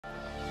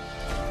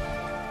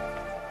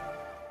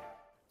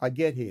I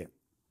get here,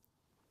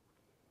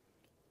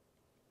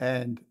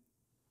 and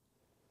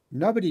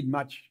nobody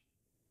much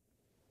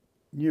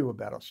knew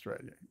about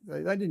Australia.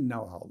 They didn't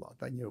know a whole lot.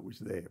 They knew it was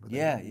there, but they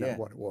didn't know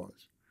what it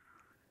was.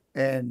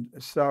 And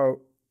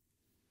so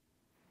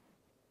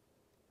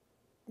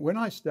when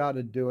I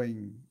started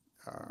doing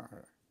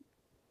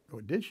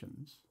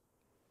auditions,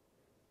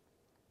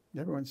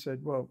 everyone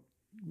said, well,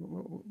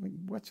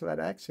 what's that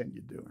accent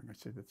you're doing? I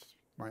said, it's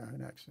my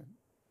own accent.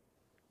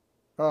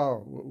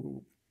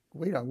 Oh,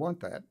 we don't want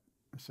that.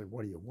 I said,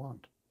 what do you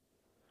want?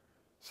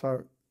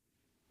 So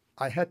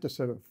I had to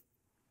sort of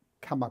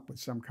come up with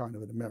some kind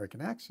of an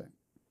American accent.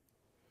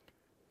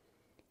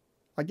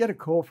 I get a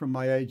call from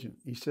my agent.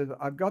 He said,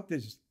 I've got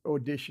this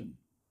audition.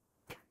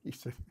 He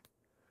said,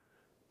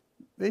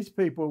 these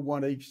people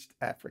want East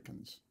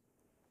Africans.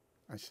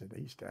 I said,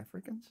 East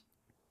Africans?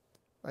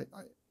 I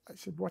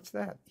said, what's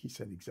that? He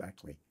said,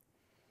 exactly.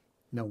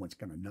 No one's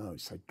going to know,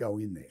 so go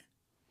in there.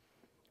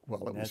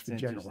 Well, it was for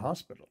General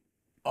Hospital.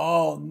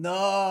 Oh,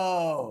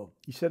 no.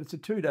 He said, it's a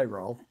 2-day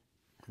role.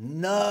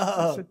 No.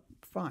 I said,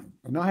 fine.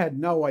 And I had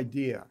no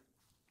idea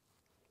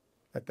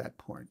at that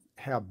point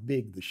how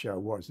big the show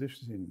was. This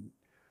was in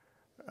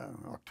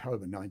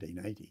October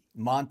 1980.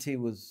 Monty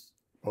was...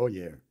 Oh,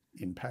 yeah,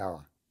 in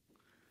power.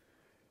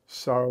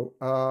 So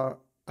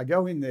I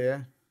go in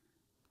there.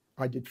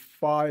 I did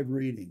 5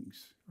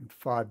 readings on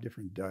 5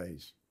 different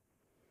days.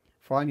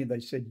 Finally, they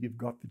said, you've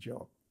got the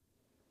job.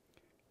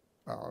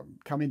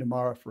 Come in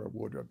tomorrow for a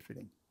wardrobe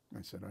fitting.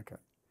 I said, okay.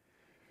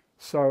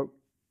 So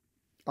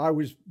I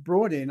was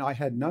brought in. I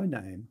had no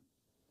name,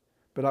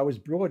 but I was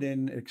brought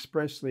in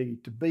expressly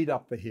to beat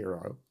up the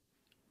hero,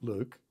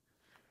 Luke,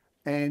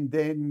 and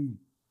then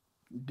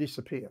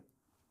disappear.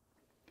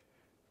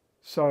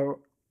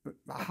 So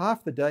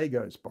half the day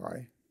goes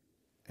by,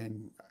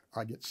 and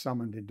I get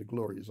summoned into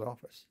Gloria's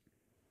office.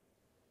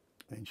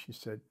 And she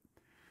said,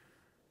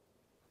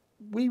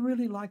 we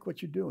really like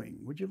what you're doing.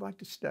 Would you like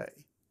to stay?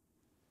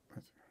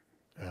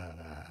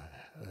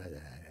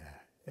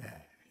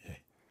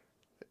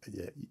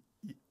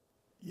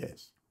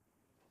 Yes.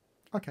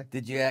 Okay.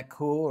 Did you act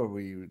cool, or were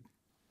you?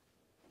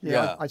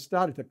 Yeah. I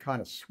started to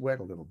kind of sweat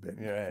a little bit.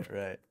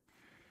 Right.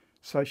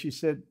 So she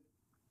said,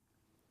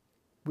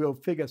 we'll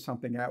figure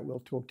something out.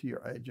 We'll talk to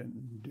your agent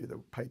and do the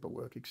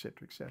paperwork, et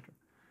cetera, et cetera.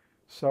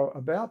 So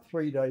about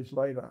 3 days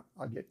later,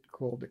 I get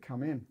called to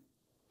come in.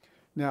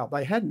 Now,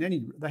 they hadn't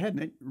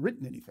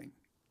written anything.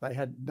 They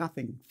had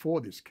nothing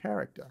for this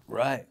character.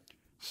 Right.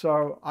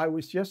 So I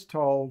was just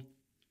told,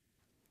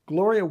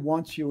 Gloria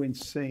wants you in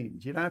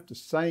scenes. You don't have to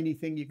say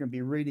anything. You can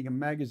be reading a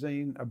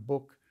magazine, a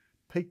book,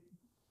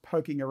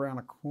 poking around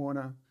a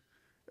corner,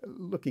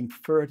 looking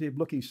furtive,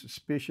 looking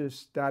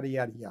suspicious, yada,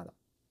 yada, yada.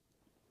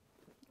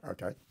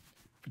 Okay.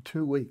 For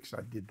 2 weeks,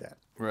 I did that.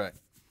 Right.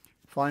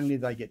 Finally,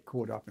 they get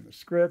caught up in the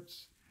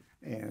scripts,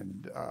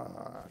 and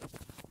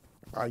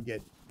I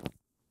get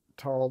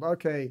told,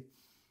 okay,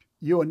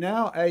 you are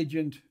now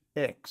Agent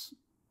X,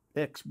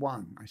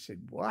 X1. I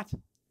said, what?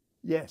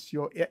 Yes,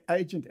 you're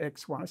Agent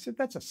X1. I said,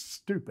 that's a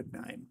stupid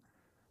name.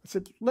 I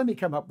said, let me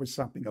come up with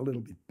something a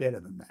little bit better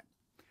than that.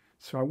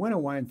 So I went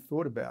away and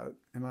thought about it,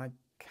 and I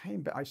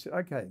came back. I said,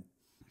 okay,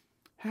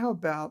 how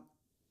about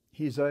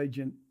his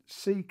agent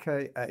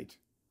CK8?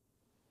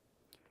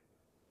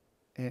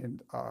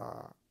 And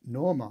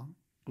Norma,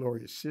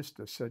 Gloria's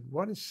sister, said,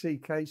 what does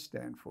CK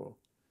stand for?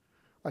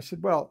 I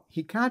said, well,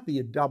 he can't be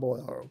a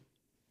 00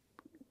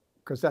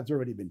 because that's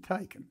already been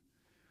taken.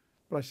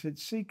 But I said,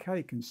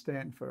 CK can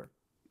stand for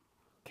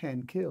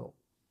can kill.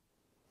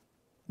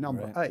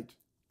 Number 8.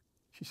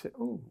 She said,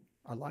 oh,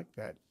 I like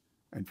that.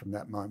 And from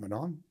that moment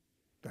on,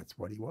 that's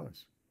what he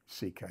was,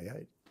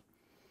 CK8.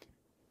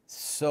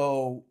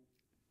 So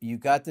you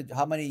got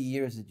how many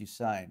years did you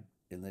sign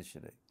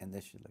initially?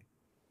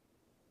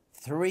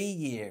 3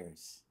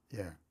 years.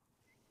 Yeah.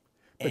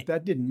 But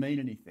that didn't mean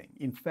anything.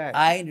 In fact,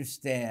 I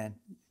understand.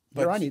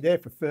 You're only there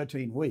for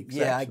 13 weeks.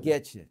 Yeah, actually. I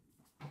get you.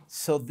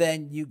 So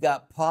then you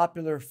got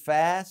popular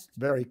fast?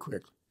 Very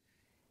quickly.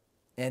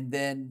 And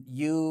then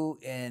you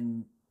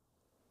and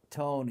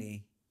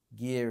Tony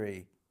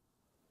Geary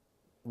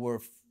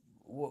were,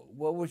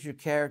 what was your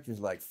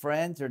characters like?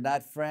 Friends or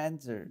not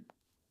friends? Or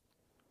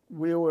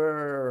we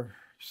were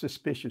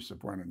suspicious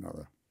of one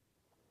another.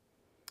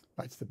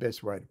 That's the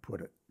best way to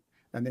put it.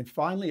 And then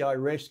finally I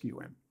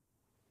rescue him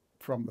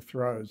from the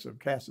throes of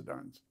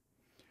Cassidones.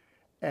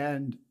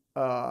 And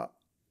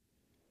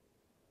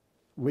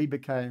we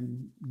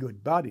became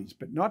good buddies,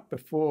 but not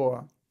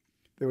before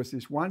there was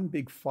this one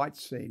big fight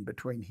scene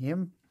between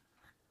him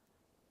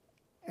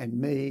and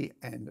me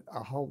and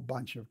a whole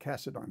bunch of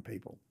Cassidone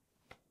people.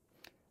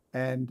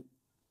 And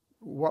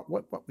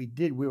what we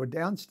did, we were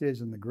downstairs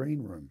in the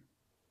green room,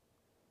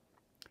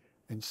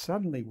 and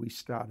suddenly we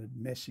started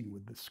messing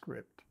with the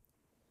script.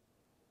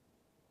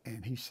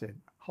 And he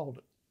said, hold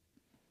it,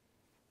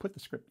 put the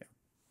script down.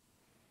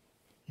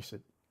 He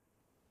said,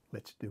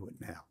 let's do it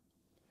now.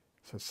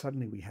 So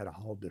suddenly we had a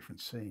whole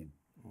different scene.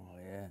 Oh,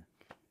 yeah.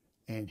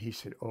 And he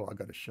said, oh, I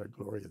got to show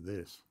Gloria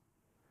this.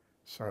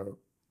 So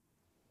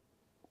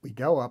we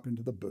go up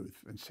into the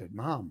booth and said,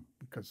 Mum,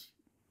 because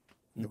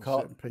You there were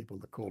call certain people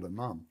that called her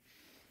Mum.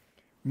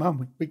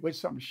 Mum, we've got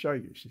something to show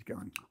you. She's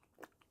going,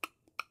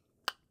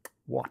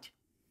 what?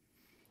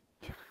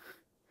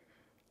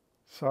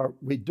 So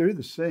we do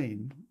the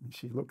scene, and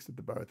she looks at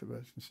the both of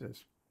us and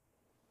says,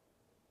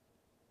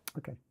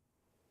 okay,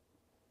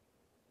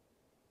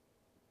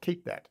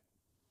 keep that,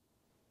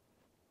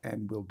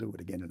 and we'll do it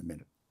again in a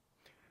minute.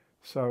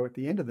 So at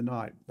the end of the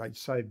night, they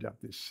saved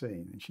up this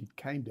scene, and she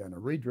came down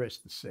and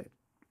redressed the set.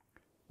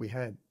 We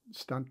had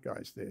stunt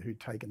guys there who'd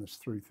taken us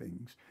through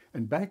things.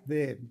 And back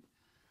then,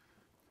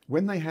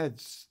 when they had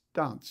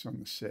stunts on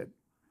the set,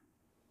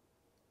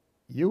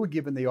 you were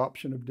given the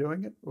option of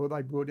doing it, or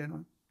they brought in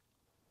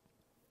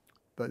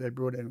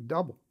a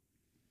double.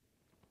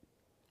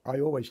 I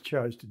always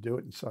chose to do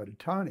it, and so did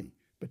Tony.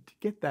 But to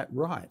get that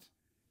right,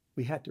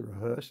 we had to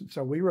rehearse, and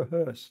so we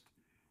rehearsed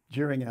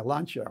during our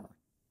lunch hour.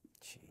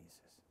 Jesus.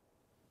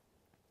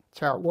 That's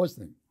how it was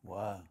then.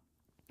 Wow.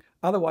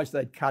 Otherwise,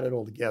 they'd cut it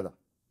all together.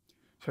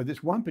 So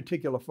this one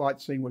particular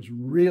fight scene was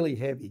really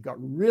heavy, got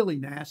really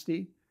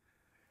nasty.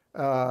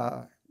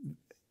 The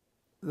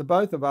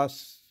both of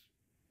us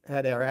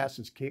had our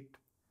asses kicked.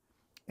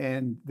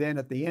 And then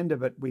at the end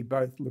of it, we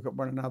both look at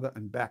one another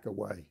and back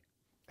away.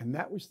 And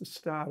that was the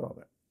start of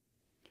it.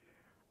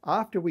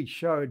 After we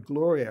showed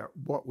Gloria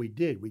what we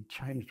did, we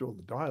changed all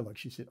the dialogue.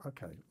 She said,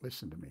 okay,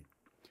 listen to me.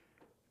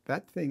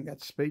 That thing,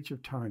 that speech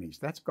of Tony's,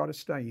 that's got to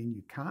stay in.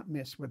 You can't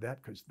mess with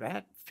that because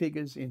that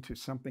figures into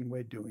something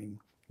we're doing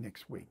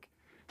next week.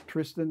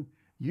 Tristan,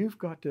 you've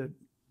got to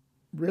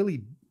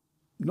really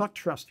not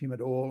trust him at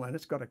all, and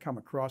it's got to come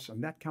across,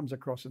 and that comes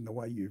across in the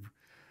way you've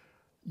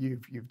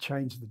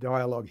changed the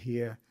dialogue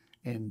here,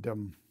 and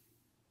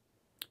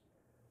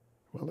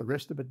well, the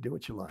rest of it, do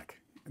what you like.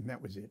 And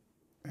that was it.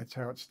 That's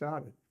how it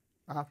started.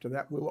 After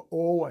that, we were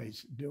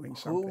always doing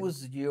something. Who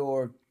was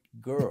your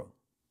girl?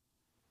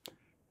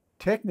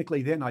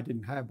 Technically, then I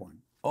didn't have one.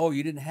 Oh,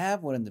 you didn't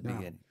have one in the No.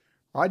 beginning.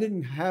 I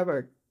didn't have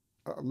a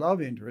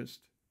love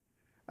interest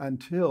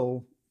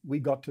until we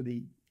got to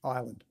the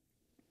island.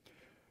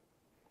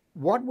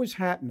 What was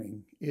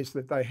happening is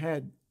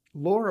that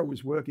Laura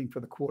was working for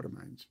the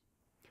Quartermains.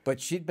 But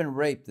she'd been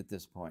raped at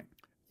this point.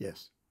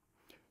 Yes.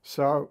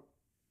 So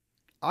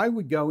I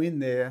would go in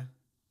there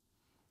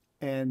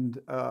and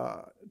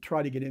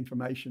try to get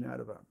information out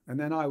of her. And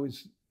then I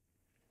was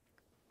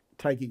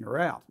taking her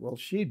out. Well,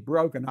 she'd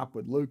broken up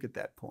with Luke at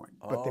that point,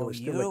 but there was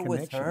still a connection. You were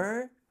with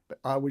her? But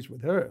I was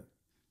with her.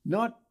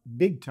 Not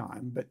big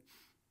time, but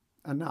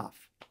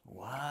enough.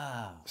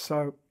 Wow.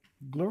 So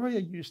Gloria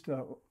used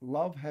to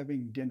love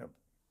having dinner,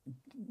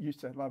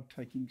 used to love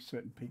taking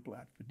certain people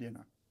out for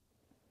dinner.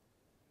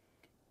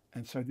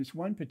 And so this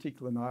one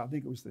particular night, I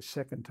think it was the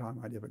second time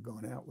I'd ever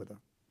gone out with her,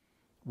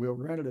 we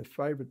were at her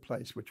favourite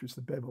place, which was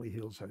the Beverly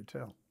Hills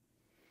Hotel.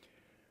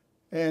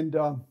 And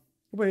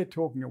we're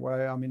talking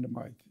away. I'm into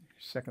my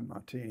second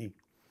martini.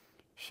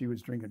 She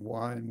was drinking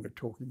wine. We're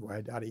talking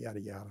away, yada,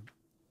 yada, yada.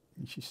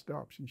 And she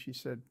stops and she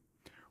said,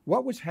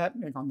 what was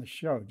happening on the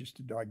show, just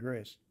to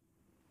digress,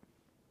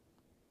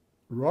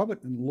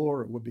 Robert and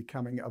Laura were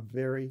becoming a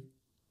very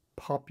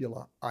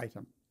popular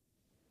item.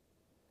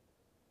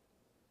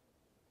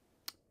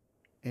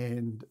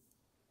 And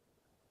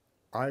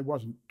I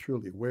wasn't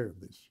truly aware of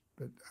this,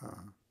 but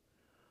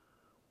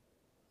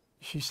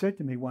she said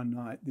to me one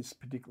night, this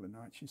particular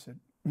night, she said,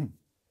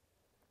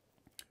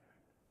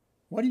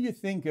 what do you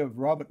think of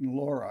Robert and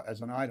Laura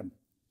as an item?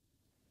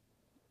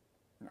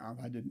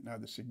 I didn't know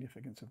the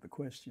significance of the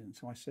question,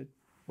 so I said,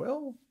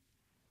 well,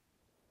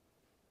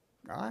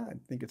 I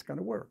think it's going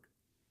to work.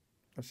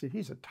 I said,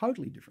 he's a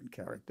totally different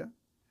character.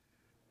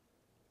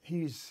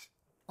 He's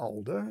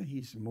older,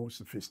 he's more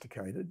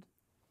sophisticated.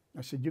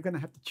 I said, you're going to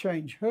have to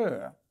change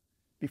her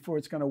before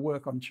it's going to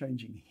work on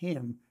changing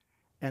him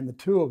and the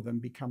two of them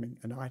becoming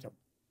an item.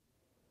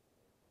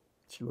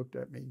 She looked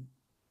at me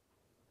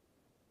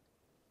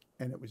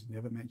and it was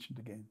never mentioned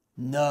again.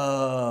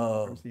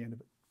 No. That was the end of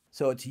it.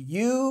 So it's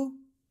you,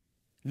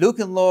 Luke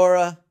and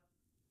Laura,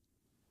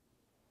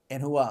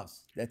 and who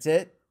else? That's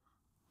it?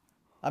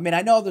 I mean,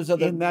 I know there's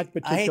other... In that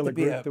particular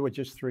group, there were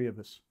just three of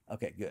us.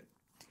 Okay, good.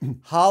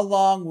 How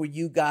long were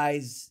you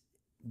guys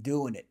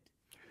doing it?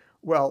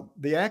 Well,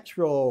 the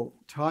actual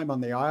time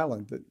on the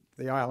island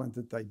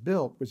that they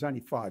built was only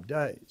 5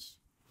 days.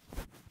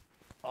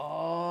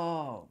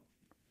 Oh.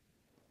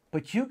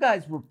 But you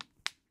guys were...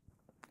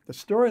 The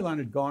storyline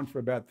had gone for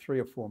about 3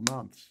 or 4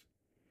 months.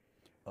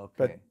 Okay.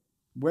 But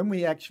when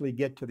we actually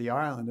get to the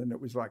island, and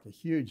it was like a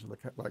huge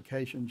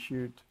location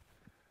shoot,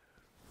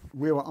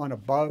 we were on a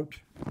boat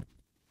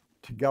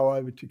to go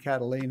over to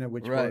Catalina,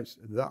 which was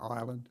the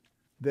island.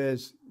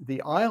 There's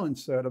the island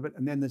side of it,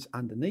 and then there's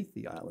underneath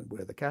the island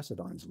where the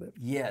Cassadines lived.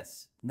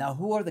 Yes. Now,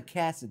 who are the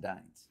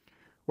Cassadines?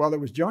 Well, there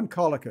was John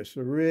Colicus,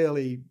 a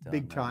really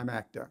big-time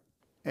actor.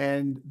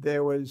 And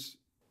there was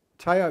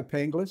Teo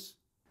Penglis,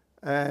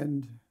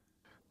 and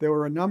there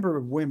were a number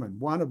of women,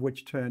 one of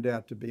which turned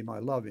out to be my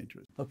love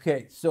interest.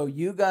 Okay, so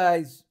you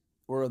guys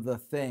were the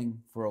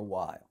thing for a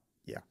while.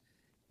 Yeah.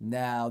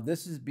 Now,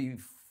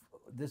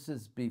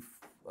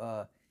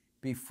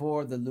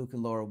 before the Luke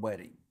and Laura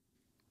wedding.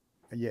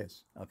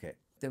 Yes. Okay.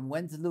 Then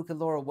when's the Luke and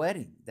Laura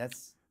wedding?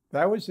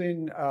 That was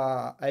in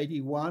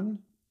 81,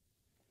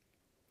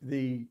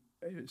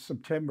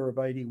 September of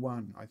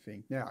 81, I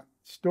think. Now,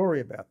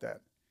 story about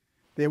that.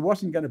 There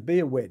wasn't going to be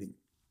a wedding.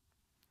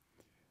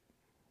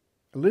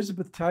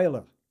 Elizabeth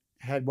Taylor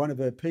had one of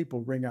her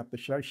people ring up the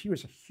show. She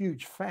was a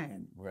huge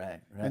fan.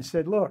 Right. And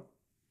said, look,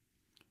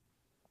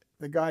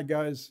 the guy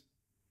goes,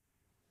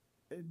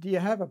 do you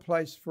have a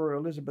place for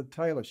Elizabeth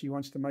Taylor? She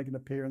wants to make an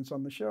appearance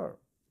on the show.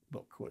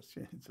 Well, of course,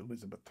 yeah, it's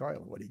Elizabeth Taylor.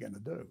 What are you going to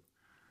do?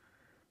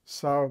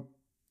 So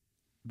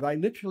they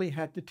literally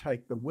had to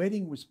the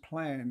wedding was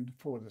planned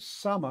for the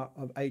summer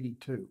of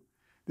 82.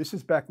 This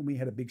is back when we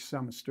had a big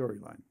summer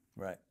storyline.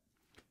 Right.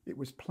 It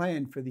was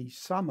planned for the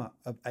summer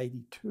of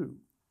 82.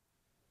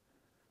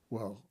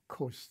 Well, of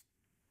course,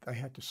 they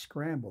had to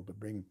scramble to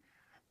bring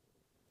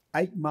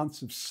 8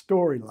 months of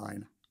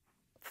storyline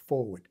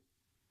forward.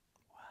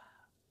 Wow.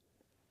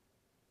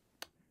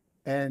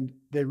 And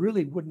there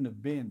really wouldn't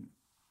have been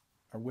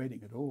a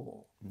wedding at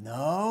all.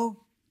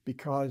 No?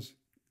 Because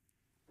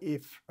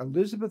if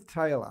Elizabeth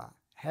Taylor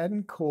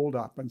hadn't called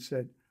up and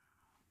said,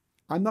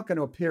 I'm not going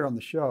to appear on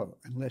the show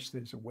unless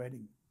there's a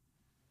wedding.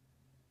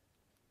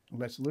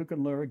 Unless Luke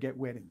and Laura get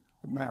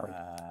married.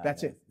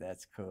 That's it.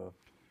 That's cool.